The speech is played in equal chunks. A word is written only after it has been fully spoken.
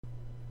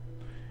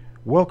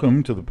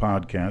Welcome to the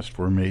podcast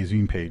for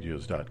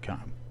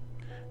AmazingPages.com.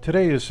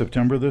 Today is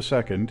September the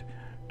 2nd,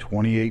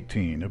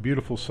 2018, a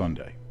beautiful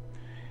Sunday.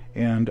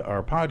 And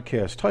our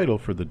podcast title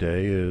for the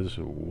day is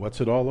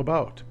What's It All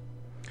About?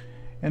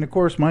 And of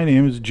course, my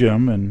name is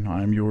Jim, and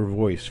I'm your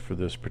voice for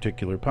this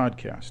particular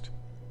podcast.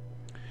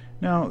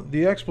 Now,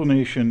 the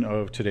explanation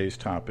of today's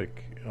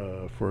topic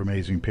for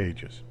Amazing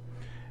Pages.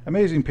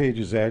 Amazing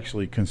Pages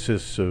actually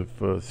consists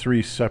of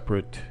three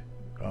separate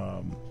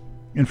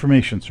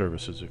information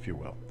services, if you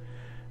will.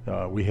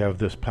 We have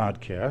this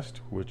podcast,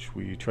 which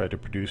we try to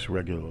produce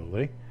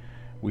regularly.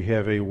 We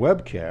have a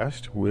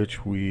webcast,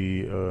 which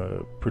we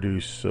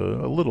produce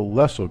a little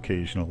less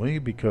occasionally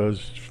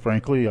because,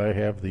 frankly, I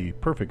have the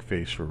perfect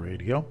face for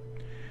radio.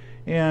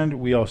 And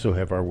we also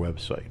have our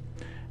website.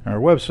 Our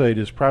website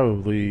is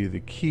probably the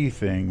key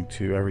thing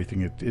to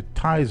everything. It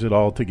ties it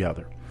all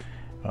together.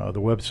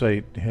 The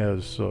website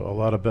has a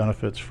lot of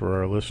benefits for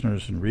our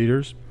listeners and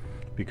readers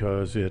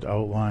because it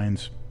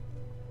outlines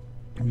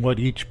what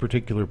each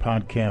particular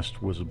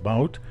podcast was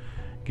about,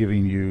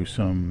 giving you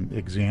some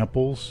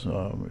examples,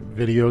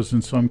 videos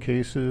in some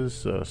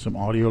cases, some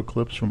audio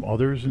clips from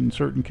others in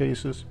certain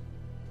cases.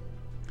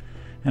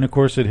 And of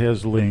course, it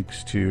has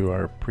links to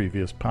our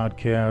previous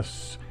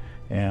podcasts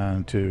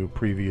and to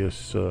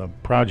previous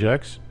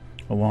projects,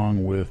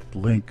 along with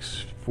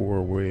links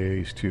for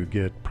ways to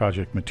get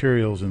project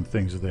materials and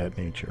things of that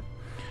nature.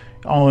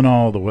 All in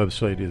all, the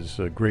website is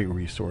a great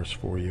resource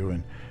for you,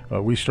 and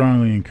we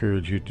strongly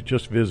encourage you to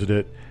just visit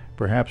it,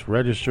 perhaps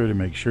register to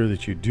make sure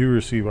that you do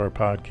receive our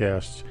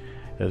podcasts,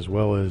 as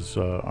well as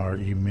our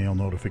email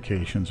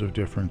notifications of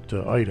different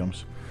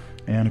items.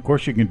 And of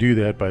course, you can do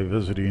that by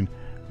visiting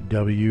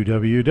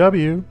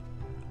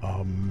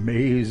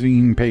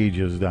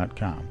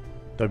www.amazingpages.com.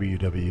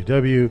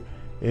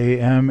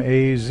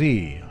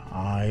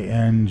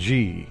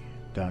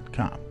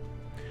 www.amazing.com.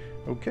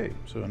 Okay,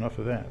 so enough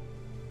of that.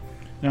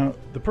 Now,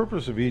 the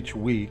purpose of each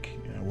week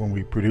when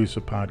we produce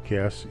a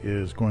podcast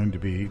is going to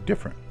be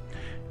different.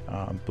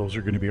 Those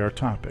are going to be our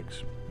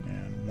topics.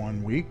 And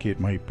one week it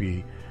might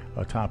be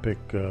a topic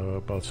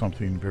about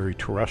something very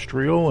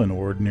terrestrial and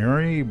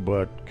ordinary,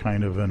 but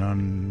kind of an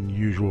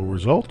unusual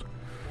result.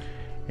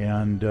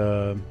 And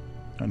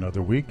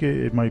another week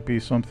it might be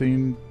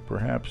something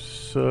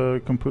perhaps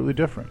completely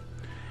different.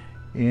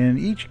 In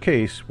each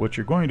case, what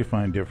you're going to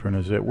find different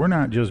is that we're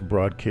not just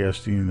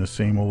broadcasting the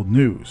same old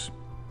news.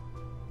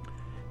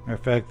 In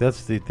fact,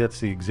 that's the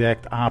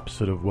exact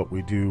opposite of what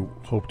we do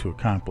hope to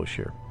accomplish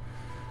here.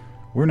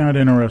 We're not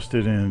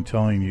interested in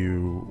telling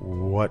you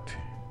what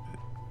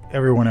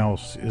everyone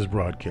else is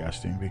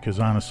broadcasting, because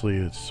honestly,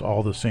 it's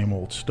all the same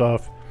old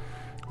stuff.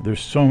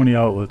 There's so many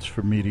outlets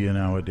for media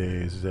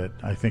nowadays that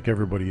I think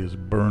everybody is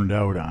burned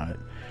out on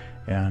it.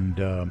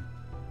 And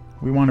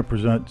we want to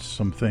present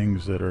some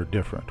things that are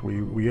different.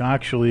 We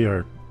actually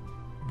are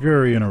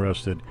very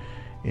interested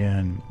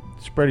in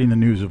spreading the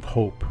news of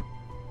hope.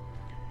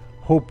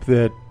 Hope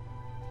that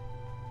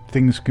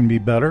things can be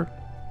better,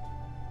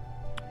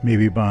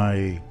 maybe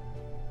by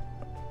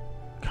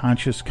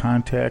conscious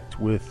contact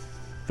with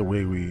the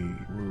way we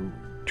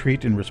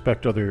treat and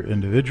respect other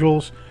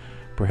individuals,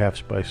 perhaps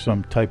by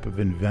some type of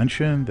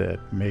invention that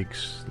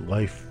makes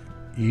life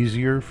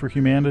easier for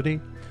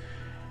humanity,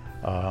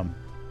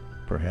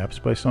 perhaps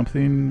by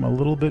something a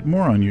little bit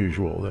more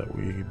unusual that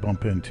we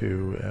bump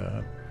into,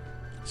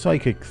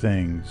 psychic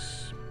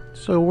things.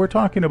 So we're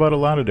talking about a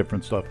lot of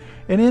different stuff.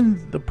 And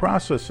in the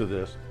process of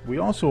this, we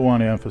also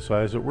want to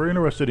emphasize that we're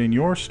interested in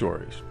your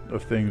stories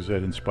of things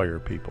that inspire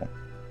people.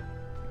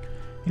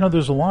 You know,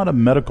 there's a lot of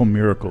medical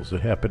miracles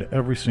that happen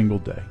every single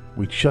day.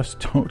 We just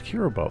don't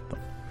hear about them.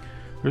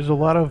 There's a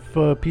lot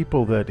of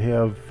people that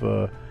have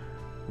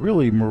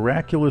really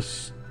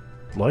miraculous,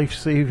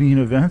 life-saving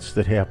events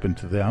that happen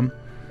to them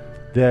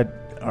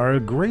that are a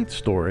great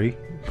story,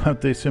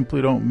 but they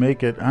simply don't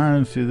make it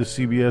onto the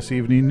CBS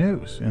Evening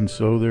News. And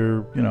so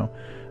they're,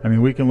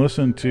 we can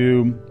listen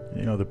to,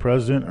 the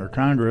president or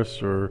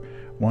Congress or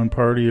one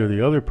party or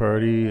the other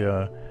party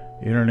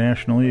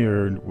internationally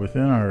or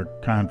within our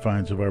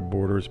confines of our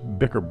borders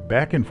bicker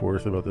back and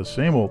forth about the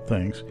same old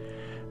things.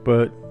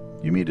 But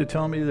you mean to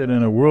tell me that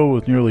in a world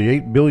with nearly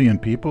 8 billion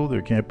people,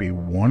 there can't be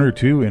one or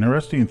two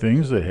interesting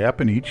things that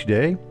happen each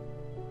day?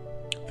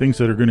 Things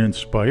that are going to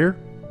inspire?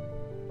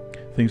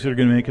 Things that are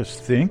going to make us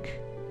think?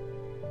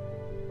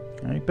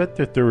 I bet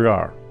that there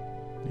are.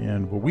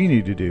 And what we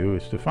need to do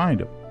is to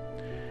find them.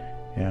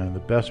 And the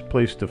best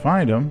place to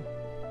find them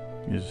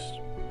is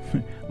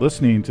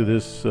listening to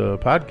this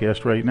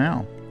podcast right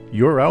now.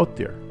 You're out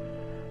there.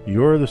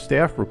 You're the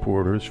staff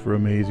reporters for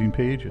Amazing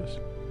Pages.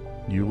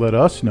 You let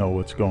us know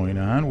what's going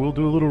on. We'll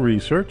do a little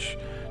research,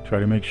 try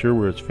to make sure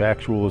we're as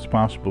factual as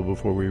possible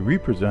before we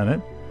represent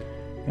it,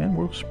 and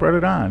we'll spread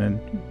it on.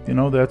 And,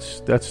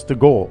 that's the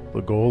goal.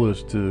 The goal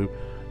is to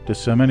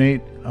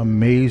disseminate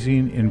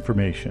amazing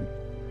information.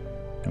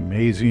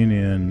 Amazing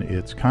in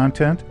its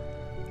content,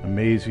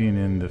 amazing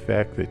in the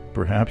fact that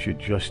perhaps you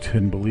just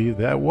didn't believe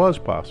that was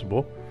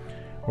possible,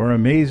 or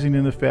amazing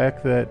in the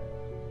fact that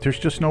there's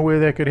just no way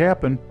that could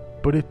happen,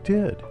 but it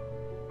did.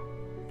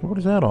 What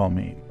does that all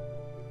mean?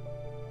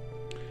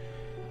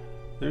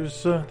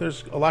 There's a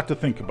lot to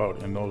think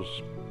about in those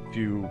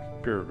few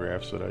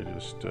paragraphs that I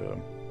just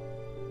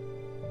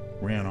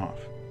ran off.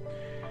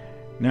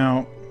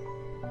 Now,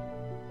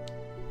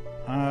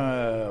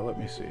 let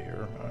me see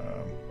here.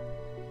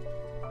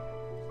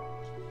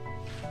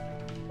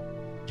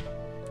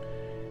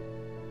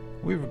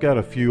 We've got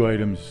a few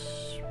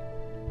items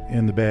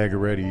in the bag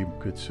already, you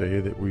could say,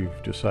 that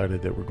we've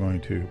decided that we're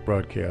going to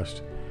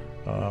broadcast.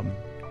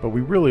 But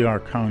we really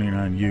are counting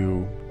on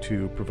you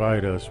to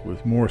provide us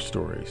with more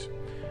stories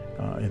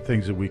and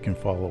things that we can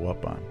follow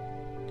up on.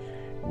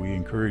 We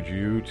encourage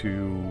you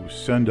to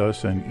send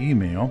us an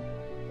email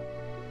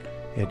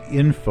at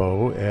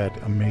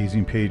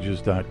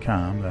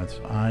info@amazingpages.com. That's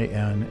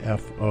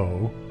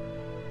INFO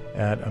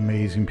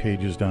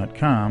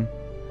 @amazingpages.com,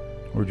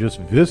 or just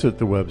visit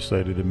the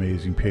website at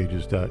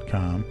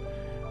amazingpages.com,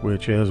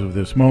 which as of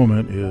this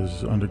moment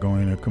is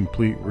undergoing a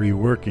complete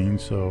reworking,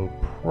 so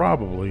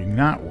probably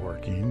not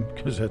working,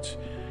 because that's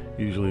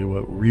usually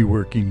what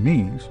reworking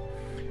means.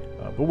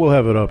 But we'll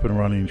have it up and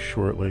running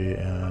shortly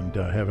and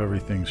have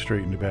everything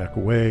straightened back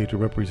away to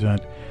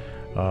represent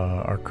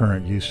our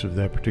current use of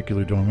that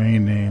particular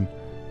domain name,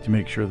 to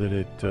make sure that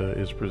it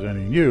is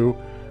presenting you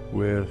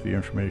with the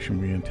information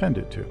we intend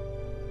it to.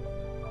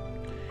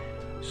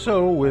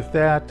 So with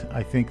that,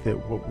 I think that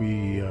what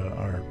we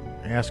are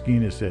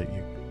asking is that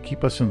you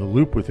keep us in the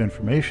loop with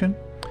information,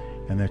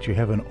 and that you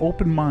have an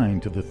open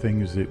mind to the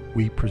things that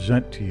we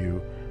present to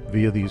you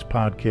via these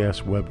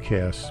podcasts,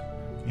 webcasts,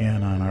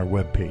 and on our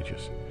web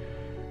pages.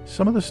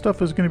 Some of this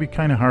stuff is going to be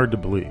kind of hard to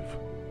believe.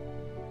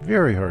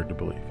 Very hard to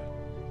believe.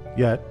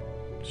 Yet,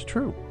 it's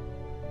true.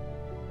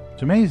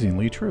 It's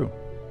amazingly true.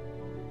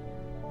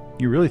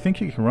 You really think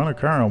you can run a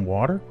car on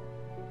water?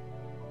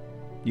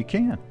 You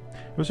can.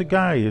 There was a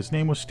guy, his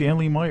name was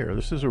Stanley Meyer.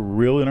 This is a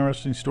real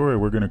interesting story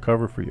we're going to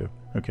cover for you,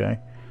 okay?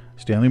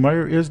 Stanley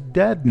Meyer is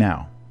dead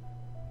now.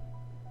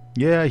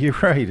 Yeah, you're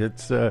right.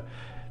 It's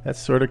that's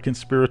sort of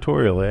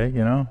conspiratorial, eh?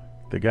 You know,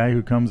 the guy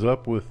who comes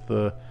up with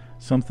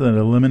something that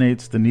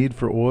eliminates the need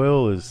for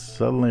oil is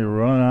suddenly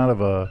running out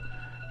of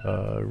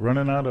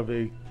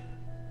a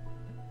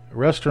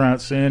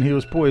restaurant saying he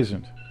was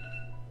poisoned.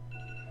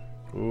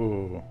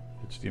 Oh,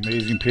 it's the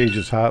Amazing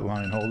Pages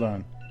hotline. Hold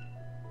on.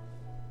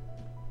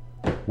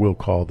 We'll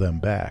call them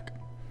back.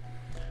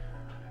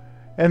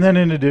 And then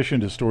in addition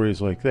to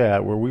stories like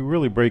that, where we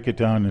really break it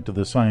down into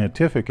the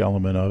scientific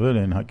element of it,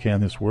 and how, can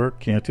this work,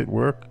 can't it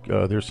work,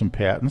 there's some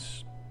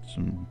patents,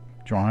 some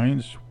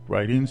drawings,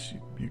 writings,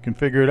 you can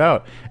figure it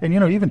out. And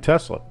even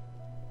Tesla.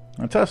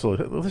 Now, Tesla,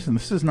 listen,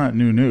 this is not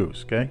new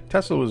news, okay?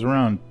 Tesla was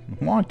around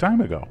a long time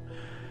ago.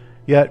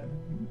 Yet,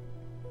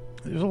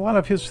 there's a lot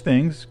of his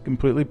things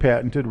completely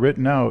patented,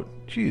 written out.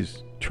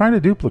 Geez, trying to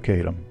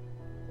duplicate them.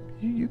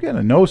 You got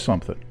to know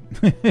something.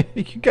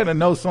 You got to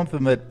know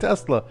something that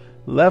Tesla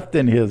left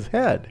in his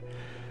head.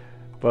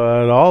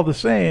 But all the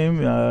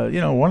same,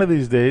 one of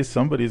these days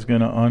somebody's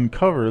going to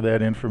uncover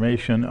that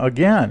information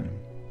again.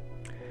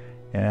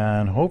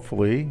 And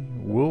hopefully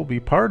we'll be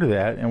part of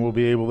that, and we'll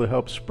be able to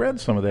help spread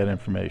some of that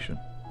information.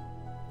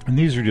 And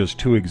these are just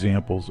two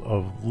examples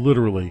of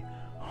literally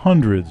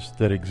hundreds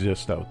that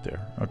exist out there,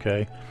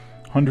 okay?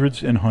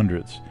 Hundreds and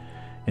hundreds.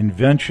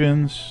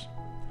 Inventions,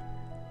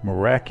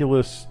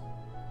 miraculous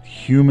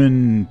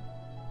human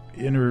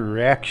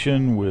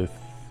interaction with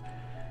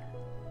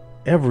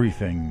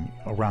everything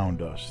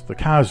around us, the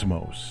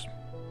cosmos,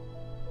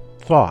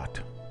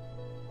 thought,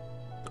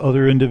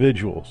 other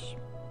individuals.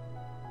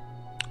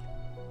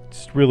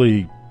 It's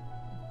really,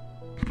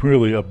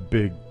 really a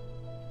big,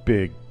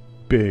 big,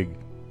 big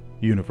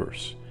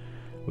universe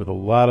with a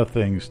lot of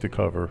things to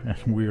cover,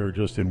 and we are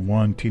just in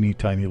one teeny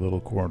tiny little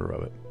corner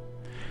of it.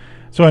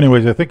 So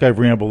anyways, I think I've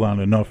rambled on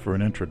enough for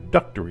an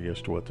introductory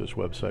as to what this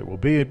website will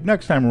be.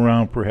 Next time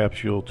around,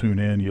 perhaps you'll tune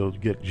in. You'll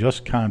get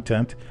just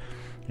content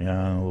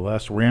and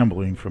less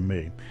rambling from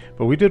me.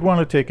 But we did want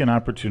to take an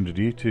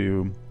opportunity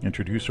to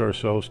introduce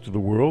ourselves to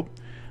the world,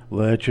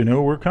 let you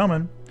know we're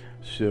coming,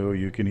 so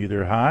you can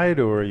either hide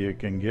or you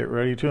can get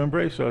ready to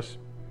embrace us.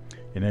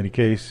 In any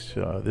case,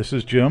 this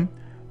is Jim.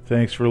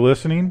 Thanks for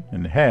listening,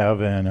 and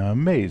have an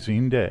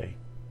amazing day.